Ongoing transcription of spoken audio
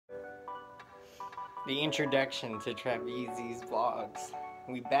The introduction to Travizi's vlogs.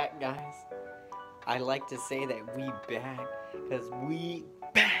 We back, guys. I like to say that we back because we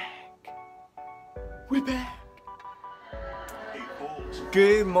back. We back.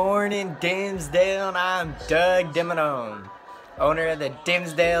 Good morning, Dimsdale. I'm Doug Dimmadome, owner of the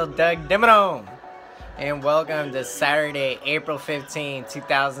Dimsdale Doug Dimmadome. And welcome to Saturday, April 15,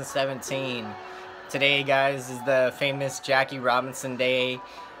 2017. Today, guys, is the famous Jackie Robinson Day.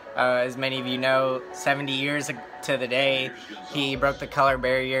 As many of you know, 70 years to the day, he broke the color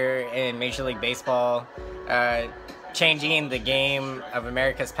barrier in Major League Baseball, changing the game of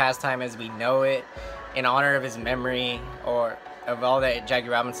America's pastime as we know it. In honor of his memory, or of all that Jackie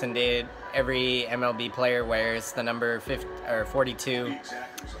Robinson did, every MLB player wears the number 42.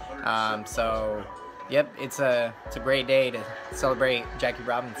 So, yep, it's a great day to celebrate Jackie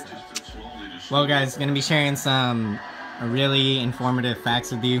Robinson. Well, guys, going to be sharing some really informative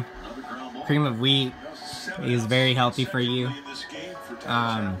facts with you. Cream of wheat is very healthy for you.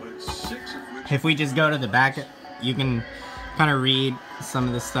 If we just go to the back, you can kind of read some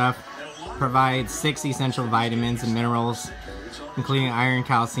of the stuff. Provides 6 essential vitamins and minerals, including iron,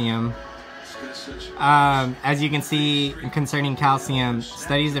 calcium. As you can see, concerning calcium,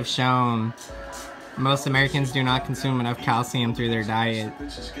 studies have shown most Americans do not consume enough calcium through their diet.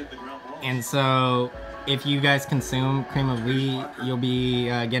 And so, if you guys consume cream of wheat, you'll be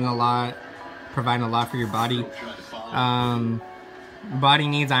getting a lot, providing a lot for your body. Body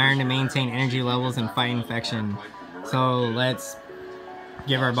needs iron to maintain energy levels and fight infection. So let's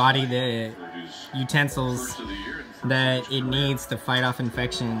give our body the utensils that it needs to fight off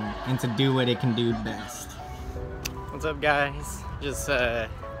infection and to do what it can do best. What's up, guys? Just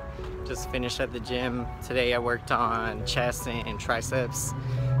finished at the gym. Today I worked on chest and triceps.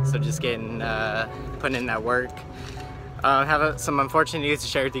 So just putting in that work. Have some unfortunate news to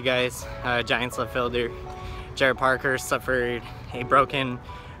share with you guys. Giants left fielder Jared Parker suffered a broken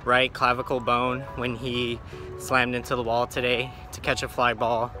right clavicle bone when he slammed into the wall today to catch a fly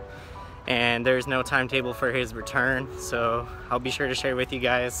ball. And there's no timetable for his return. So I'll be sure to share with you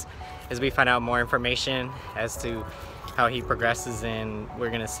guys as we find out more information as to how he progresses, and we're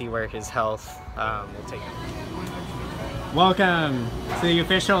gonna see where his health will take him. Welcome to the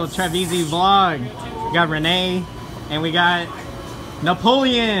official Travizi vlog. We got Renee and we got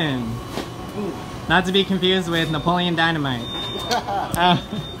Napoleon. Not to be confused with Napoleon Dynamite.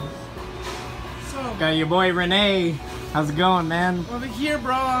 Got your boy Renee. How's it going, man? Over here,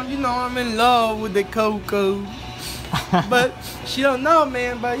 bro. You know I'm in love with the Coco. But she don't know,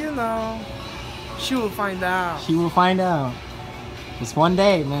 man. But you know, she will find out. She will find out. Just one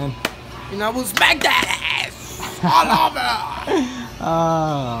day, man. You know, we'll smack that ass all over.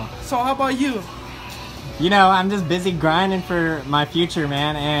 Oh. So how about you? You know, I'm just busy grinding for my future,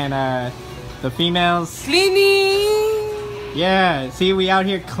 man, and the females. Cleaning. Yeah. See, we out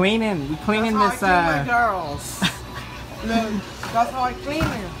here cleaning. We cleaning that's this. How I clean my girls. Look, that's how I clean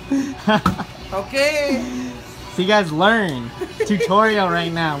them. Okay. So you guys learn. Tutorial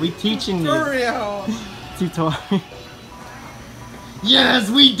right now. We teaching you. Tutorial. Yes,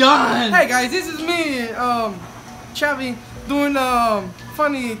 we done. Hey guys, this is me, Chavi, doing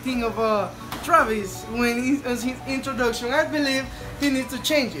funny thing of Travis when he as his introduction. I believe he needs to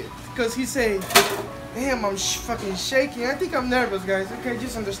change it because he say, "Damn, I'm fucking shaking. I think I'm nervous, guys. Okay,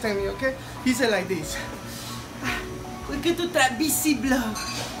 just understand me, okay?" He said like this. Look at that BC block.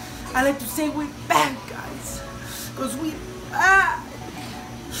 I like to say we back, guys, cause we back.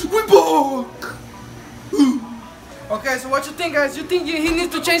 Okay, so what you think, guys? You think he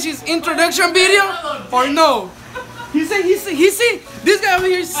needs to change his introduction video or no? He said this guy over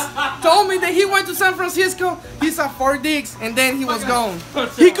here told me that he went to San Francisco. He saw 4 dicks and then he was gone.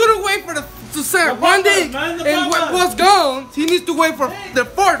 He couldn't wait for to say 1 dick and was gone. He needs to wait for the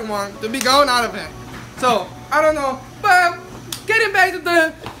 4th one to be gone out of it. So I don't know, but getting back to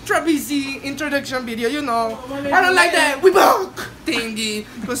the Travizi introduction video, you know, I don't like that we back thingy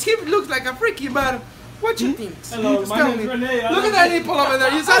because he looks like a freaky, but. What you think? Hello, my name is Renee. Look at that nipple over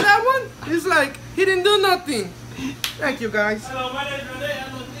there. You saw that one? It's like he didn't do nothing. Thank you, guys. Hello, my name is Renee.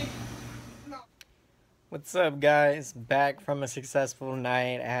 What's up, guys? Back from a successful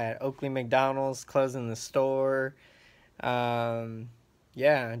night at Oakley McDonald's, closing the store.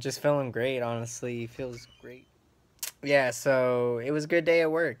 Yeah, just feeling great, honestly. Feels great. Yeah, so it was a good day at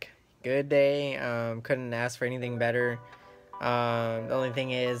work. Good day. Couldn't ask for anything better. The only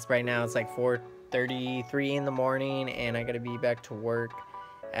thing is, right now it's like 4:33 in the morning, and I gotta be back to work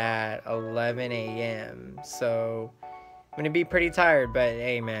at 11 a.m. So I'm gonna be pretty tired, but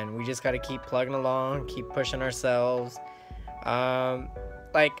hey, man, we just gotta keep plugging along, keep pushing ourselves.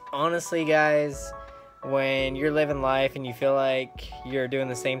 Like, honestly, guys, when you're living life and you feel like you're doing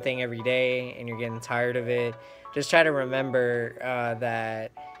the same thing every day and you're getting tired of it, just try to remember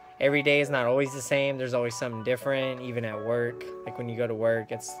that every day is not always the same. There's always something different, even at work. Like when you go to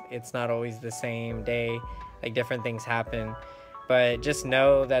work, it's not always the same day. Like different things happen. But just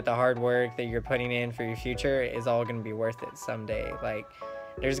know that the hard work that you're putting in for your future is all going to be worth it someday. Like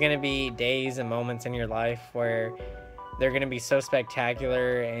there's going to be days and moments in your life where they're going to be so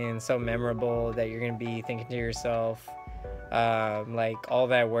spectacular and so memorable that you're going to be thinking to yourself, like all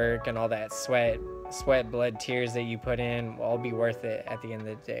that work and all that sweat, blood, tears that you put in will all be worth it at the end of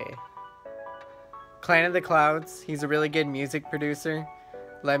the day. Clan of the Clouds, he's a really good music producer.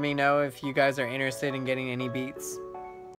 Let me know if you guys are interested in getting any beats.